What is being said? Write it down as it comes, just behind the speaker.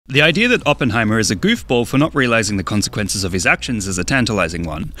The idea that Oppenheimer is a goofball for not realizing the consequences of his actions is a tantalizing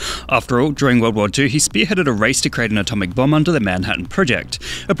one. After all, during World War II, he spearheaded a race to create an atomic bomb under the Manhattan Project,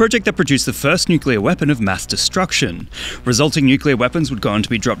 a project that produced the first nuclear weapon of mass destruction. Resulting nuclear weapons would go on to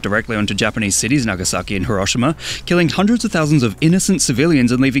be dropped directly onto Japanese cities Nagasaki and Hiroshima, killing hundreds of thousands of innocent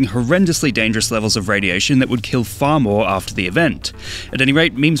civilians and leaving horrendously dangerous levels of radiation that would kill far more after the event. At any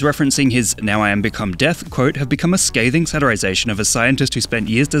rate, memes referencing his "now I am become death" quote have become a scathing satirization of a scientist who spent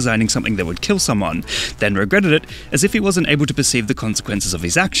years designing something that would kill someone, then regretted it as if he wasn't able to perceive the consequences of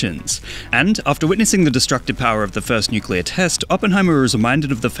his actions. And, after witnessing the destructive power of the first nuclear test, Oppenheimer was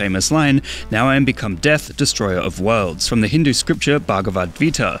reminded of the famous line, "Now I am become death, destroyer of worlds," from the Hindu scripture Bhagavad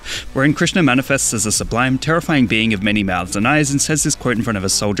Gita, wherein Krishna manifests as a sublime, terrifying being of many mouths and eyes and says this quote in front of a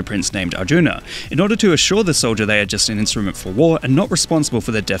soldier prince named Arjuna, in order to assure the soldier they are just an instrument for war and not responsible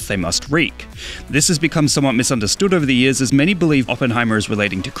for the death they must wreak. This has become somewhat misunderstood over the years, as many believe Oppenheimer is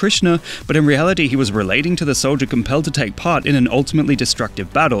relating to Krishna, but in reality he was relating to the soldier compelled to take part in an ultimately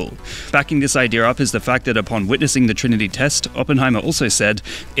destructive battle. Backing this idea up is the fact that upon witnessing the Trinity test, Oppenheimer also said,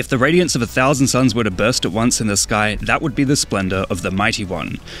 "If the radiance of 1,000 suns were to burst at once in the sky, that would be the splendor of the Mighty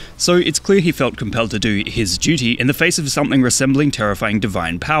One." So it's clear he felt compelled to do his duty in the face of something resembling terrifying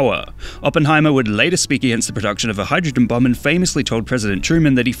divine power. Oppenheimer would later speak against the production of a hydrogen bomb and famously told President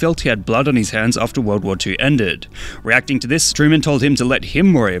Truman that he felt he had blood on his hands after World War II ended. Reacting to this, Truman told him to let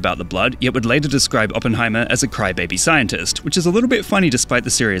him worry about the blood, yet would later describe Oppenheimer as a crybaby scientist, which is a little bit funny despite the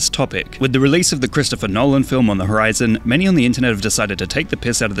serious topic. With the release of the Christopher Nolan film on the horizon, many on the internet have decided to take the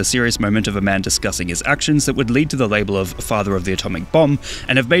piss out of the serious moment of a man discussing his actions that would lead to the label of father of the atomic bomb,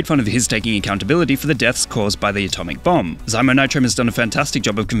 and have made fun of his taking accountability for the deaths caused by the atomic bomb. Zymo Nitrom has done a fantastic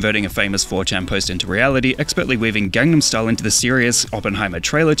job of converting a famous 4chan post into reality, expertly weaving Gangnam Style into the serious Oppenheimer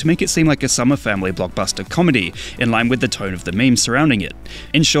trailer to make it seem like a summer family blockbuster comedy, in line with the tone of the memes surrounding it.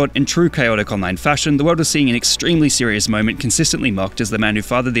 In short, in true chaotic online fashion, the world was seeing an extremely serious moment consistently mocked as the man who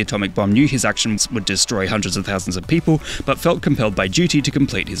fathered the atomic bomb knew his actions would destroy hundreds of thousands of people, but felt compelled by duty to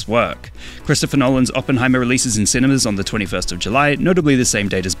complete his work. Christopher Nolan's Oppenheimer releases in cinemas on the 21st of July, notably the same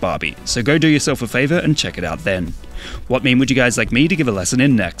date as Barbie, so go do yourself a favor and check it out then. What meme would you guys like me to give a lesson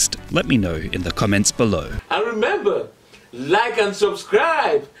in next? Let me know in the comments below. And remember, like and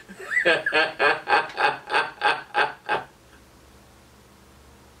subscribe!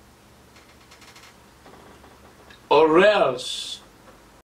 Or else.